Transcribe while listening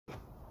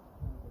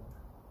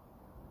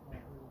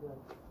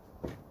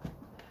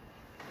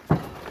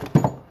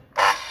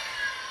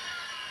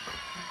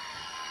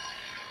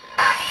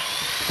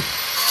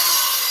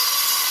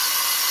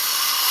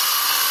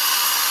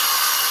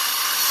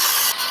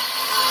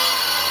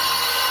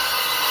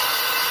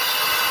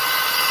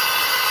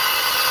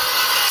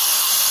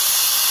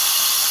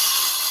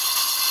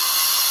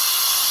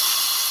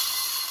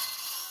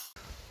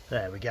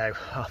There we go.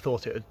 I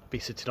thought it would be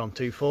sitting on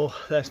 2.4.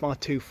 There's my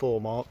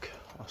 2.4 mark.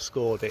 I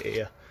scored it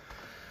here.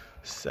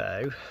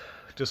 So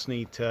just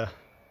need to,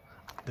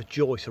 the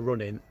joists are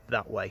running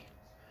that way.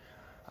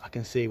 I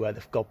can see where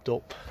they've gobbed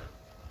up.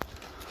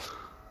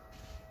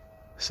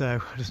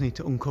 So I just need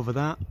to uncover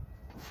that,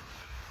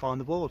 find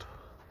the board.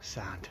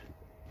 Sand.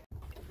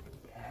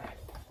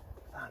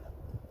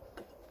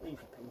 Easy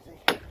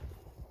peasy.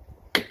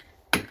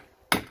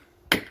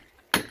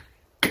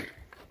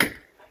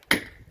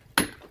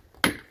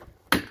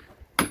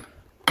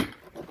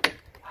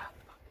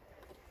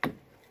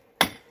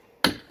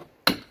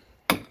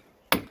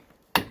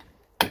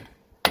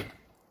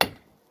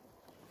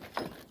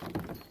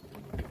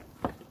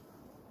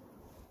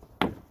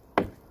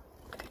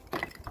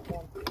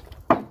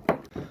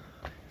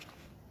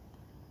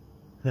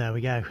 There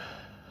we go.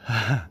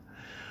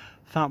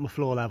 Found my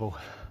floor level.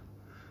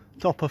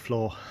 Top of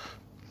floor.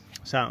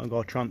 So I'm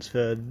going to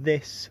transfer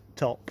this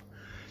top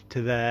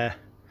to there,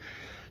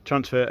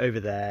 transfer it over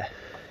there,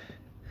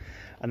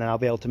 and then I'll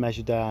be able to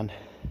measure down,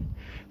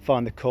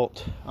 find the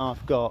cut.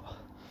 I've got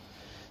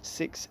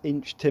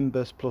 6-inch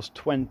timbers plus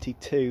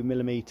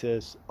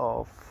 22mm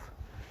of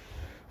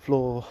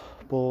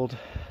floorboard.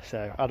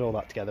 So add all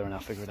that together and I'll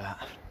figure it out.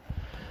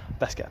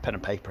 Best get a pen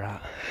and paper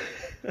out.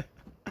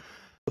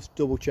 Just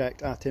double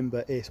checked, our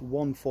timber is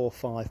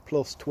 145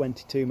 plus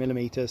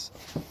 22mm.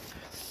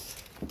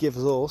 Gives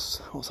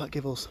us, what's that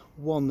give us?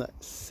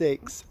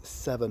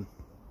 167.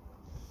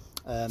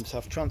 So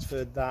I've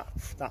transferred that,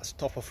 that's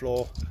top of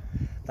floor,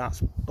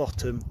 that's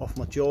bottom of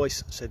my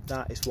joist, so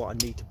that is what I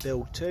need to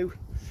build to.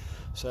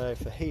 So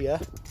for here,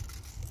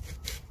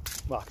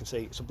 well, I can see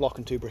it's a block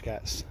and 2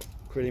 briquettes,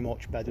 pretty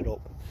much bedded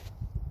up.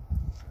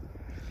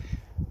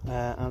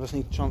 I just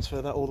need to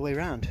transfer that all the way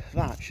around.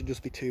 That should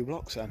just be 2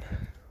 blocks then,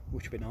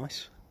 which would be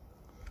nice.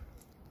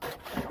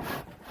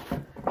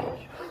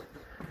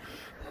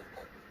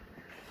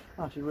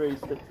 I should really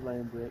stick to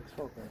laying bricks,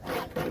 fuck it.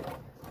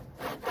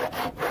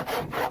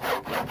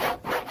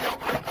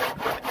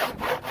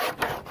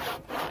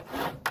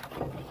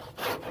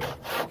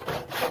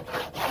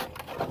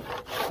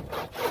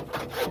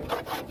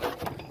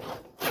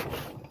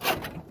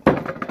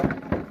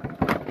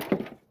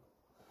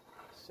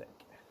 Sick.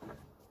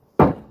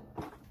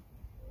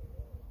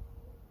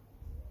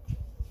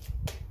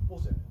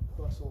 Was it?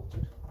 Got that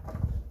sorted.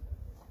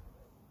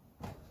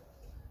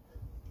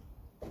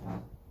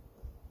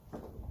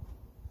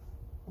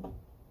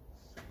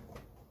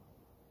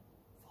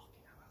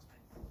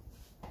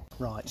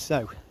 Right,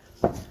 so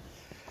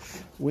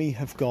we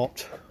have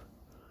got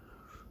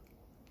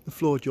the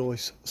floor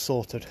joists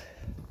sorted.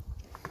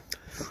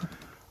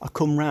 I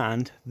come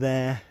round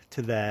there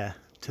to there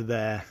to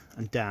there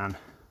and down,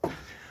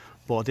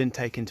 but I didn't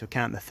take into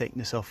account the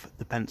thickness of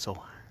the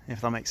pencil,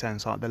 if that makes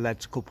sense. Like the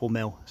lead's a couple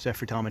mil, so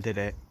every time I did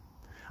it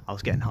I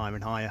was getting higher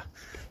and higher.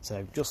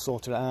 So just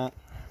sorted it out.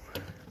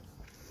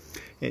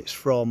 It's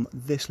from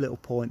this little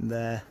point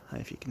there, I don't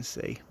know if you can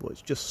see, but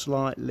it's just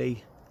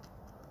slightly,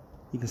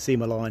 you can see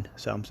my line,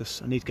 so I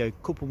need to go a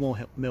couple more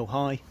mil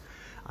high,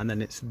 and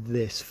then it's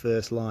this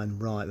first line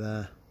right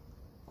there.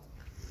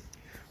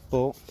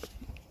 But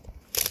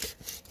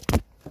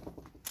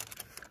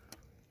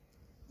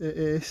it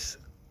is,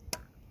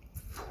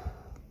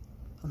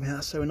 I mean,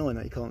 that's so annoying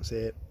that you can't see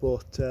it,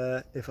 but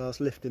if I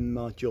was lifting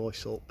my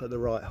joist up at the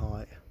right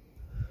height,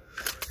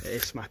 it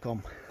is smack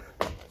on.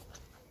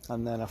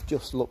 And then I've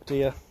just looked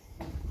here,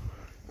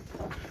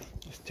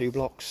 it's 2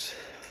 blocks,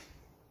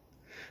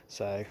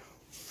 so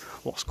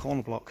what's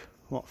corner block?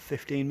 What,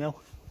 15 mil?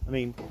 I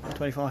mean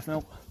 25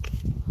 mil?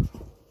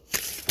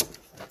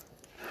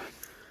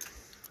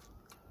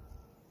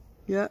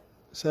 Yeah,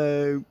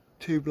 so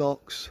 2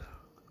 blocks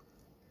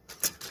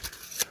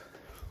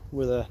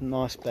with a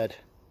nice bed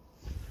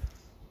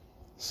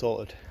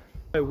sorted.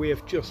 So we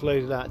have just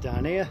loaded that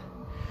down here,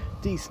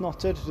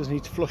 desnotted, just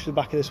need to flush the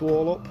back of this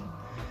wall up,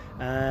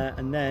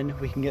 and then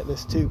we can get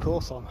this 2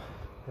 course on.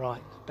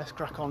 Right, best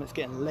crack on, it's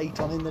getting late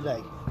on in the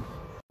day.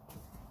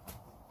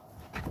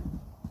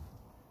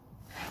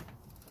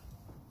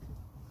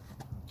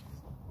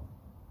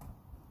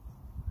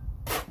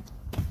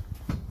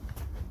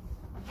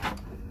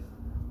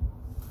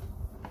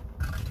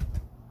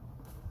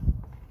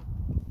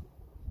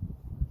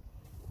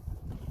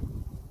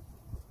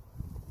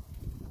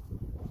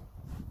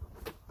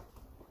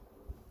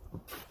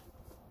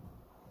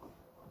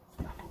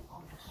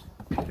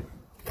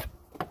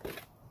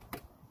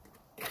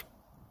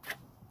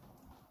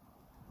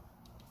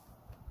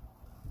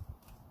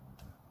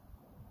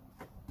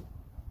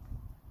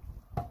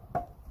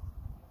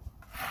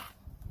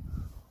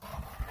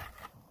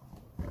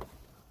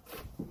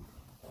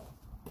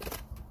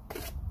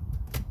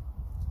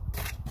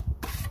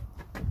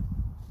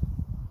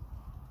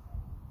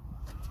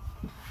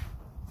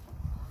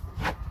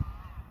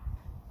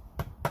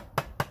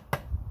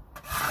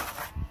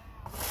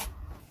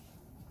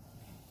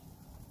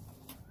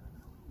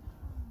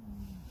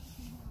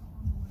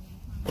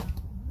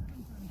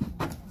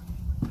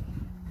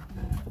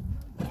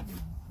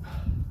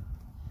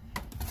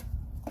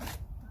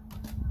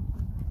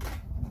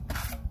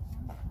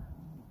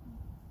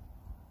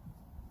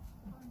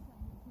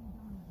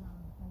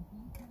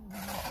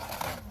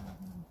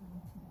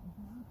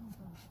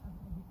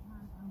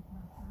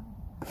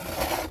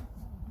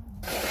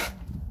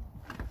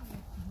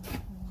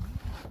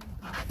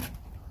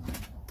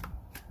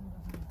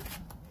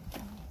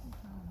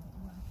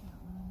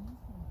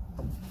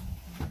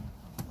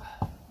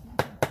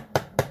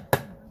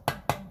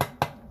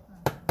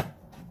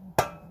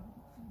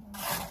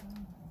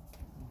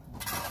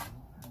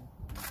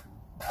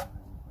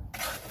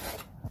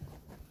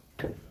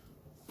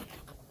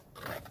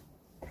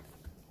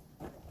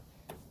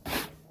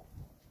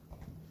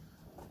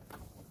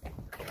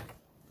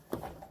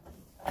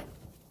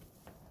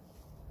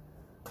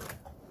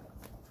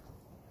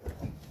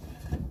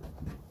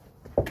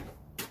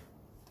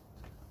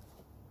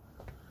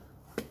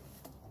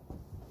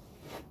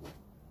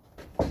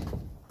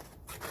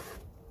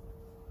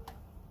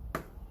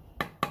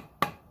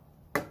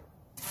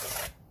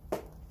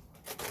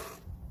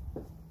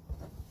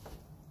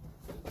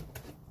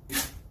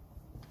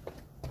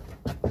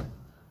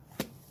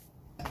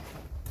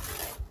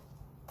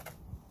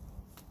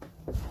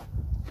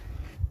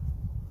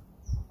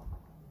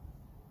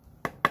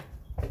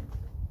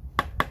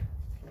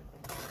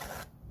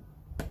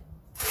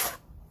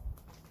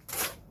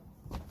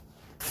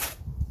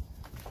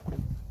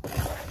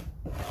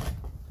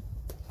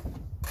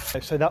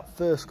 So that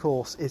first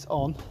course is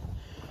on,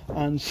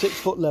 and 6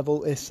 foot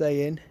level is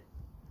saying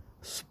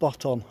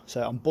spot on,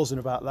 so I'm buzzing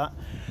about that.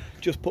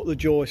 Just put the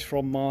joist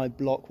from my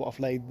block, what I've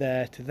laid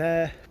there to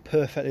there,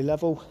 perfectly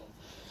level.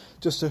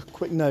 Just a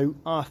quick note,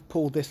 I've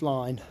pulled this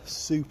line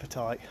super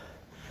tight.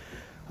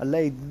 I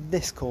laid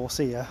this course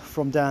here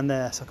from down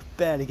there, so I could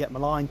barely get my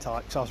line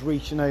tight because I was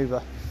reaching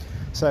over.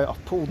 So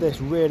I've pulled this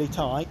really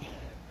tight.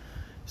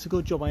 It's a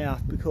good job I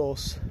have,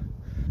 because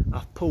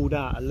I've pulled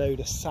out a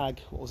load of sag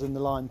what was in the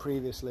line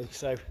previously,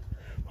 so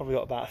probably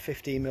got about a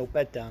 15mm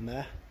bed down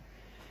there.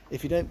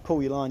 If you don't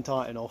pull your line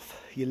tight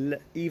enough,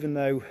 even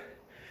though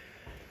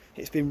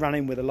it's been run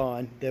in with a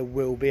line, there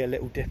will be a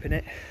little dip in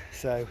it.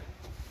 So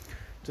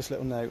just a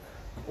little note,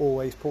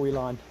 always pull your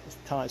line as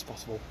tight as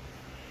possible.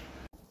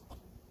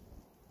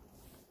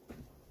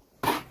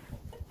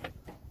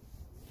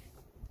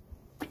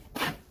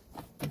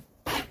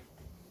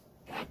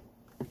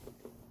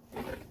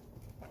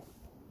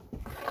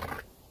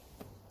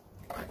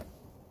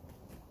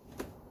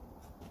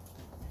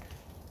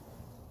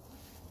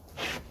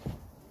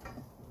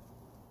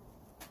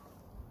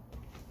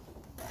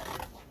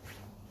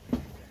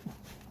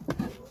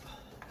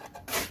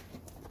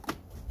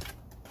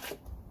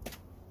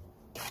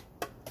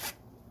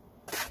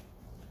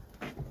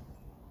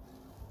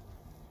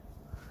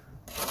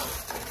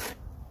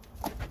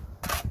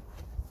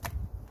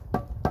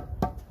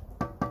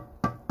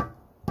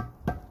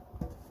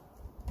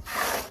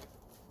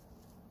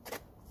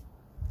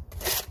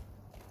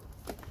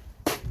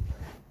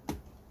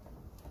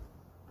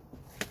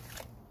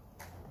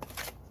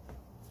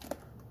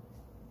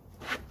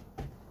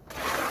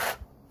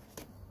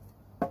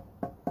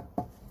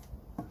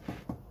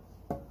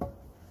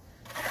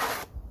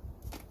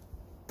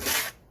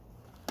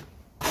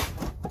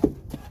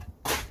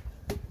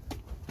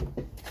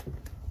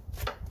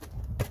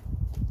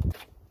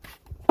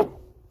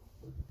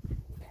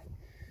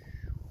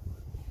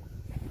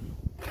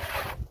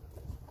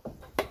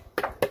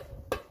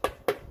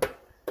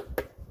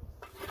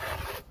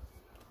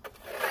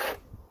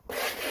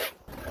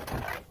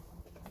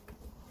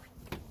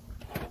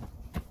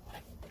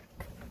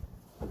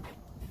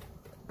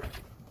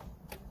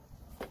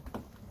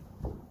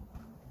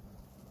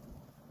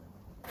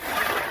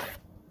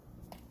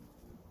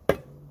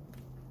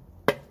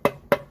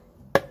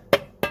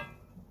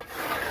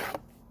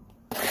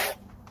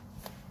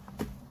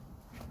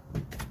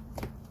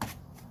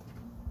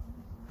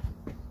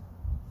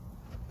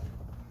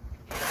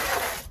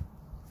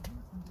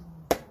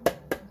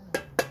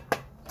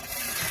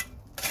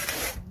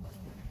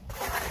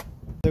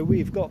 So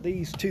we've got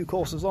these 2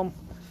 courses on,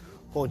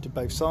 pointed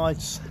both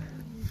sides,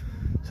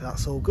 so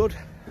that's all good.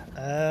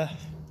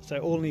 So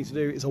all I need to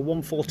do is a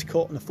 140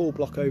 cut and a full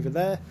block over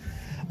there,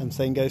 and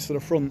same goes for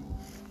the front.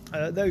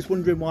 Those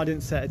wondering why I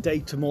didn't set a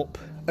datum up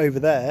over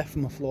there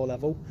from the floor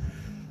level,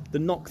 the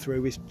knock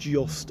through is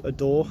just a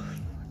door,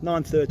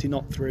 930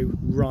 knock through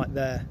right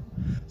there.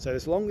 So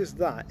as long as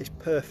that is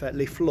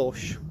perfectly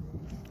flush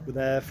with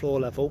their floor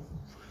level,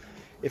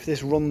 if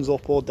this runs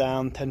up or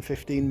down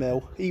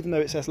 10-15mm, even though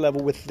it says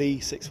level with the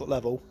 6 foot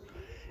level,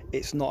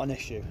 it's not an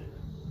issue.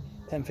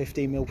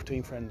 10-15mm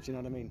between friends, you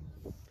know what I mean?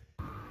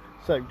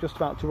 So just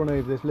about to run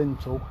over this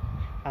lintel,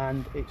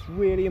 and it's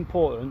really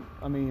important.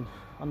 I mean,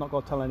 I'm not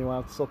going to tell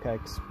anyone how to suck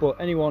eggs, but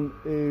anyone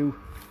who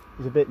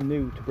is a bit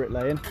new to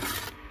bricklaying,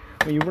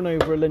 when you run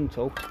over a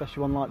lintel, especially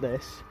one like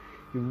this,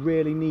 you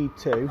really need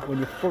to, when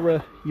you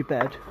furrow your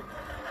bed,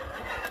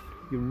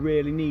 you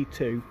really need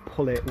to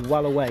pull it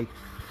well away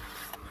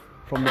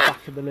from the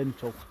back of the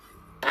lintel.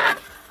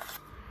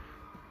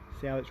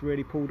 See how it's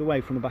really pulled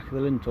away from the back of the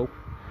lintel?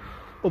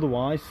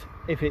 Otherwise,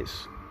 if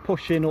it's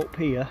pushing up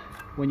here,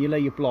 when you lay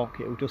your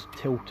block, it will just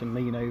tilt and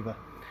lean over.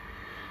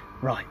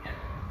 Right,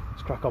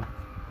 let's crack on.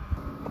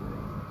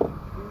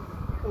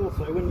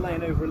 Also, when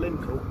laying over a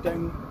lintel,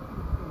 don't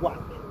whack,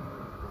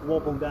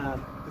 wobble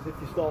down, because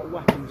if you start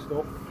whacking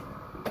stuff,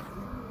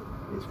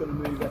 it's going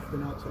to move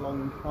everything else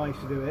along. I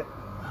used to do it.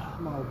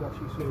 My old boss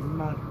used to go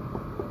mad.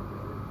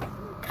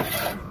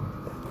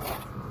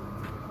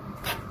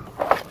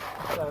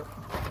 So,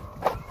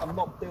 I'm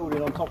not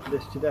building on top of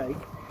this today,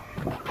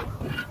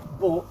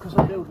 but because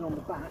I'm building on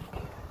the back,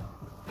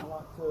 I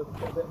like to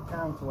put a bit of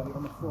counterweight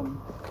on the front,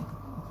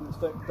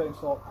 so it don't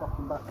start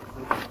cracking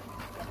backwards.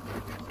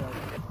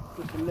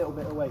 So, just a little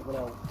bit of weight will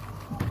help.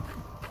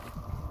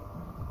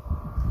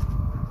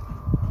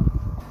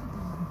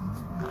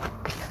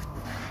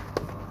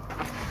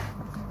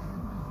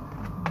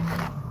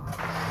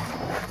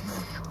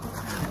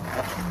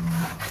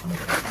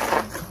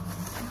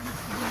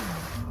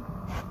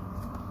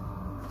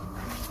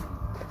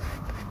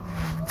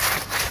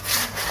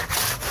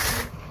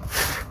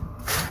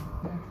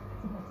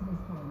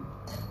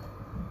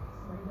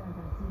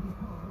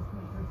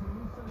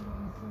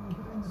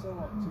 So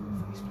up to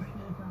the face plate.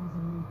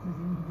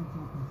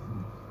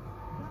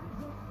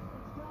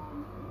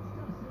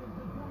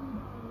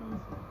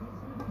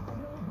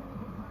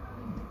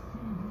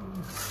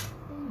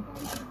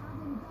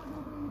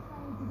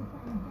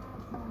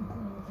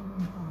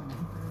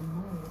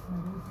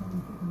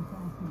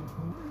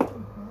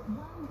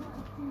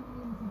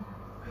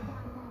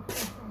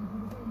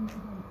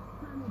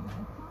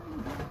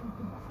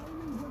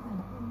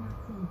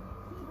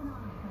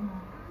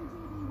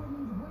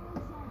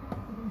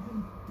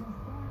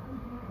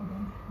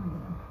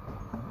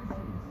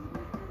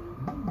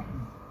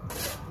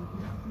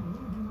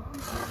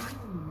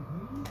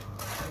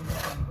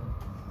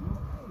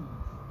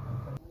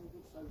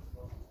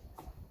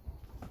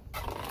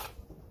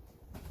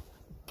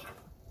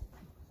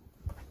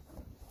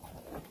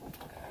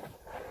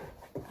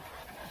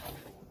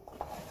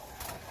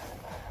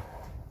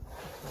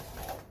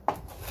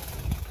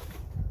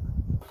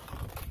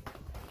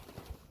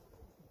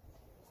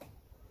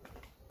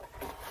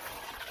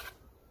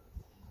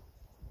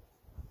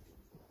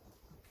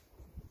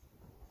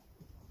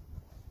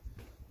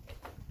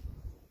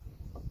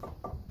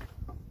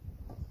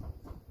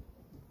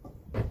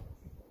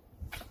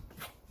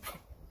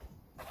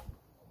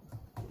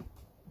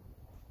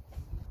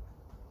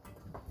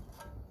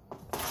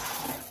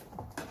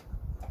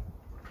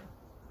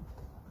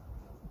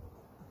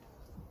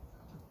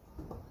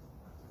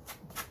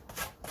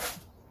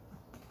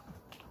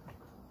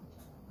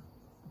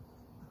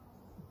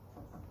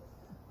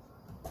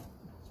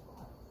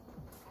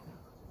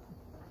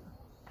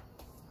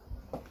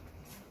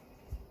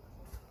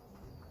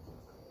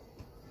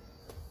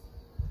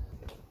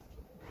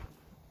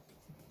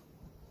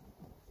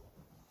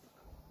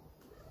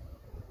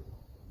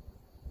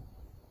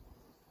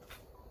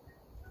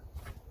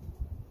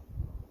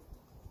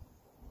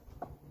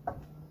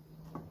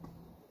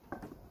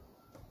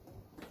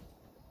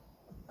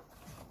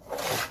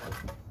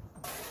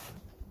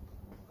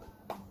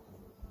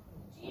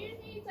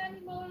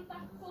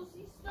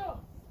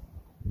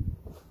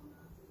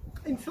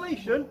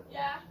 Insulation?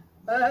 Yeah.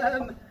 Because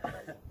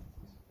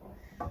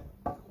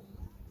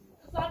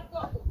I've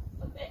got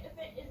a bit of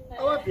it in there.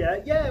 Oh, have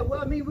you? Yeah,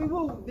 well, I mean, we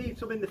will need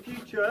some in the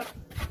future.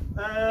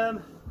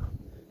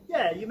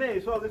 Yeah, you may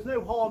as well. There's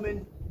no harm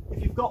in,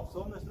 if you've got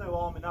some, there's no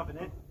harm in having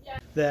it. Yeah.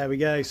 There we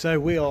go. So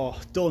we are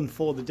done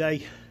for the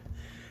day.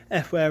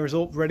 F-ware is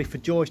up, ready for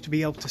Joist to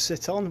be able to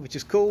sit on, which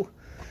is cool.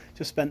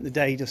 Just spent the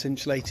day just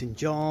insulating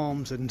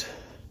jambs and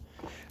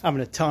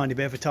having a tiny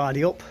bit of a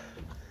tidy up.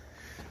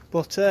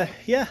 But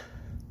yeah,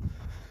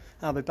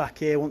 I'll be back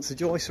here once the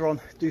joists are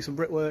on, do some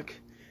brickwork,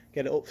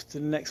 get it up to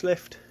the next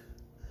lift.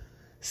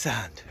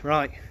 Sand.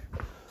 Right.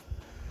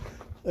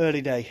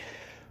 Early day.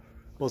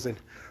 Buzzing.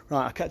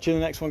 Right, I'll catch you in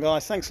the next one,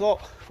 guys. Thanks a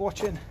lot for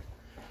watching.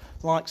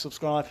 Like,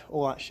 subscribe,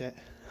 all that shit.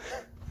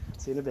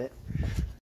 See you in a bit.